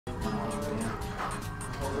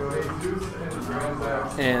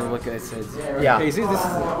And what can I say? Yeah. Okay, see,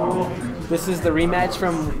 this is the rematch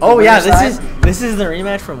from. Oh yeah, side. this is the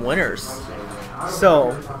rematch from winners.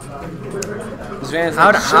 So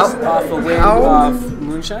Zranzax just off a win off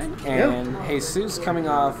Moonshine, and Jesus coming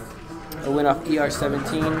off a win off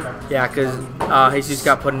ER17. Yeah, because Jesus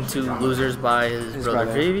got put into losers by his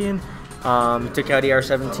brother Fabian. He took out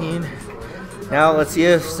ER17. Now let's see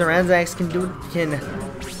if Zranzax can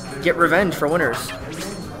get revenge for winners.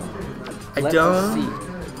 I don't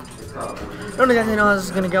exactly know how this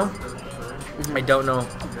is gonna go. I don't know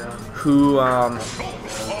who.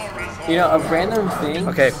 You know, a random thing.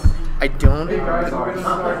 Okay, I don't.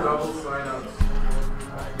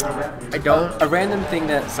 A random thing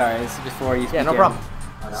that. Sorry, this is before you. Yeah, no problem.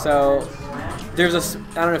 So there's a.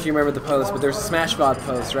 I don't know if you remember the post, but there's a Smash VOD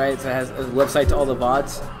post, right? So it has a website to all the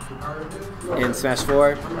VODs in Smash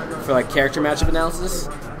 4 for like character matchup analysis.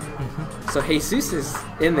 So Jesus is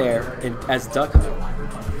in there as Duck Hunt.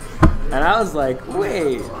 And I was like,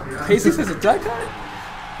 wait, Jesus is a Duck Hunt?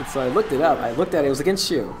 And so I looked it up. I looked at it. It was against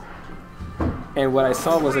Shu. And what I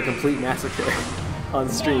saw was a complete massacre on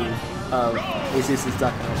stream of Jesus'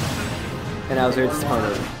 Duck Hunt. And I was very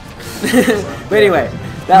disappointed. But anyway,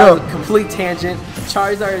 that was a complete tangent.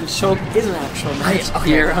 Charizard and Shulk is an actual match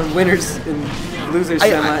here on winners and losers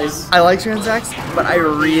semis. I like Zranzax, but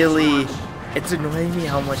it's annoying me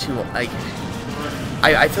how much he will like.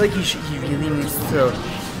 I feel like he really needs to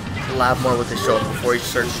lab more with his Shulk before he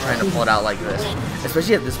starts trying to pull it out like this.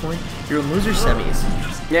 Especially at this point, you're in loser semis.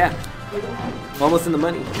 Yeah. Almost in the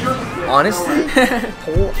money. Honestly,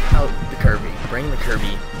 pull out the Kirby, bring the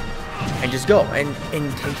Kirby, and just go and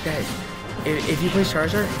take that. If you play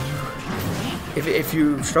Charizard, if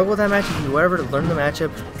you struggle with that matchup, you do whatever to learn the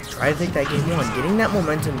matchup, try to take that game one. Getting that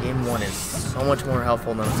momentum game one is so much more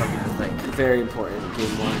helpful than some people think. Very important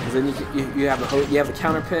game one, because then you have the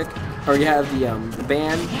counter pick, or you have the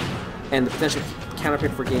ban, and the potential counter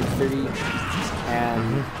pick for game 30.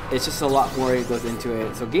 And it's just a lot more that goes into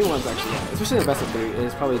it. So game one's actually, especially in the best of 3,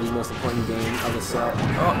 is probably the most important game of the set.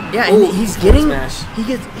 Oh, yeah, and he's getting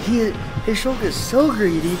his Shulk is so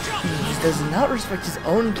greedy. He just does not respect his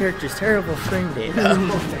own character's terrible frame data.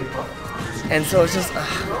 And so it's just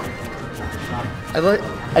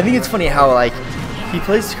I think it's funny how like he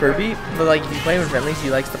plays Kirby, but like if you play him in friendlies, he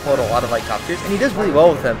likes to pull out a lot of like top tiers, and he does really well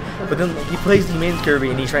with them. But then he mains Kirby,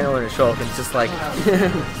 and he's trying to learn to Shulk, and it's just like,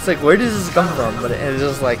 it's like, where does this come from? But it's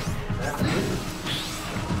just like,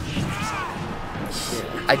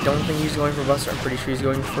 I don't think he's going for Buster. I'm pretty sure he's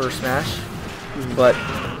going for Smash, but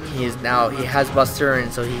he has Buster, and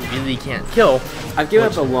so he really can't kill. I've given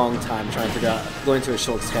up a long time trying to figure out, going to a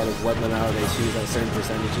Shulk's head of what Monaro they choose at certain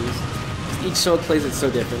percentages. Each Shulk plays it so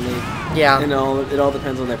differently. Yeah. You know, it all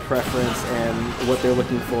depends on their preference and what they're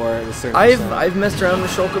looking for at a certain I've messed around with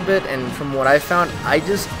Shulk a bit, and from what I've found, I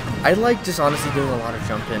like just honestly doing a lot of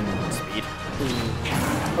jump in speed.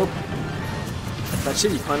 Oh. That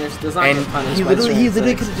should be punished. Does not get punished. He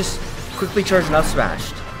literally could have just quickly charged and up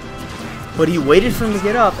smashed. But he waited for him to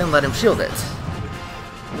get up and let him shield it.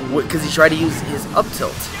 Because he tried to use his up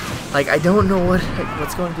tilt. Like, I don't know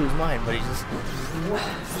what's going through his mind, but he just...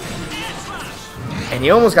 And he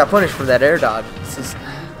almost got punished for that air dodge.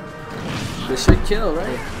 This should kill,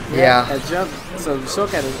 right? Yeah. That jump. So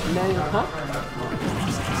Shulk had a manual pump.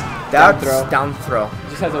 Down throw. It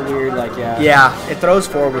just has a weird, like, Yeah, it throws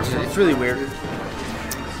forward, which is really weird.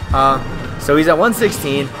 So he's at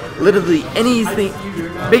 116. Literally anything,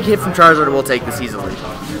 big hit from Charizard will take this easily.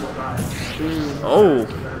 Oh.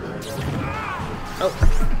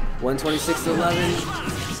 126 to 11.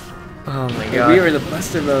 Oh my god. We were in the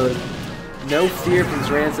Buster mode. No fear from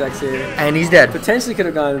Zranzax here. And he's dead. Potentially could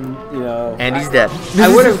have gone, you know. And he's dead. I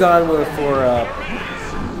would have gone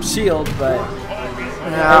for Shield, but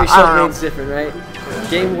every Shield game's different, right?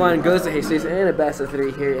 Game 1 goes to Jesus and a best of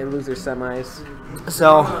 3 here in loser semis.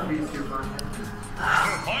 So,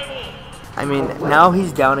 I mean, now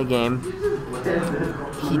he's down a game.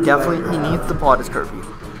 He needs to pull out his Kirby.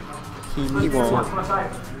 He won't.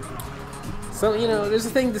 So, you know, there's a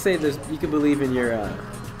thing to say. You can believe in your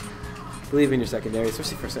secondary,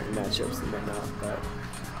 especially for certain matchups and whatnot.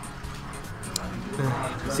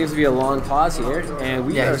 But seems to be a long pause here, and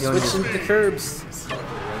we are switching to Curbs.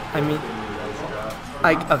 I mean,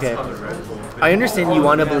 okay. I understand you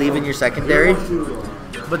want to believe in your secondary,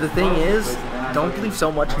 but the thing is, don't believe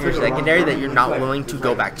so much in your secondary that you're not willing to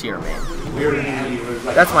go back to your main.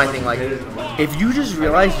 That's my thing. Like, if you just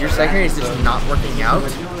realize your secondary is just not working out,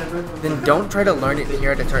 then don't try to learn it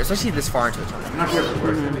here at a turn, especially this far into a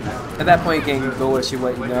tournament. At that point, you can go with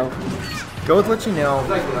what you know. Go with what you know.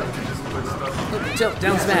 Jump,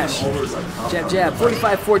 down smash. Jab, jab.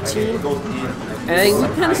 45-14. And I think we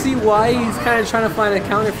kind of see why he's kind of trying to find a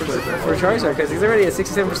counter for Charizard, because he's already at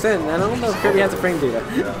 67%. And I don't know if Kirby has a frame data.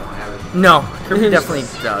 No, Kirby definitely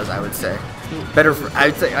does, I would say. Better for, I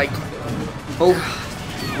would say, like... Oh,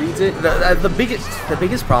 reads it. The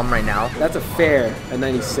biggest problem right now... That's a fair at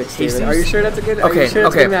 96, David. Are you sure that's a good, okay, are you sure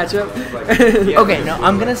that's a good matchup? Okay, no,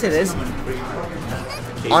 I'm going to say this.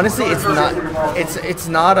 Honestly, it's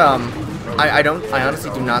not, I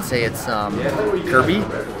honestly do not say it's, Kirby.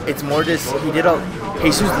 It's more just,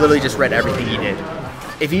 Jesus literally just read everything he did.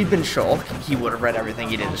 If he'd been Shulk, he would have read everything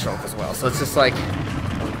he did in Shulk as well. So it's just like,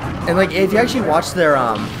 and like, if you actually watch their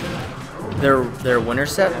winner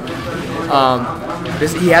set,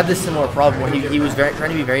 he had this similar problem where he was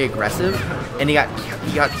trying to be very aggressive, and he got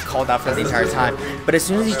called out for the entire time. But as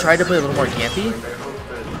soon as he tried to play a little more campy,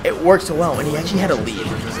 it worked so well, and he actually had a lead.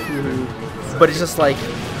 But it's just like,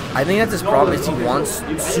 I think that's his problem, is he wants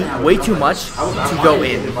way too much to go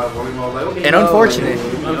in. And unfortunate.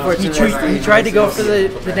 He tried to go for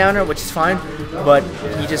the downer, which is fine, but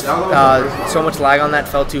he just, so much lag on that,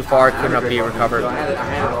 fell too far, could not be recovered.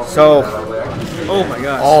 So, oh my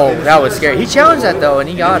gosh. Oh, that was scary. He challenged that though, and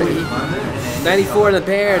he got it. 94 the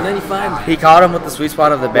bear, 95. He caught him with the sweet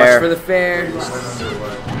spot of the bear. Watch for the fair.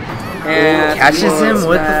 And catches him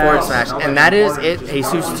with the forward smash, and that is it.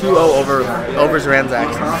 Jesus 2-0 over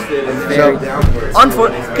Zranzax. So,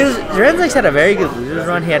 because Zranzax had a very good losers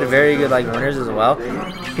run, he had a very good like winners as well.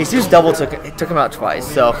 Jesus double took him out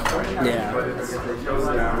twice. So yeah,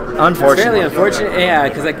 unfortunate. It's fairly unfortunate. Yeah,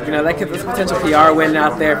 because like that's a potential PR win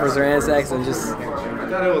out there for Zranzax, and just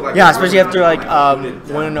yeah, especially after like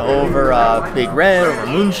win over Big Red, over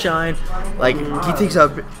Moonshine. Like he takes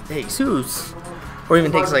out Jesus. Or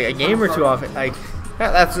even takes like a game or two off it, like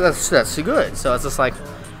that's too good. So it's just like,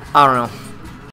 I don't know.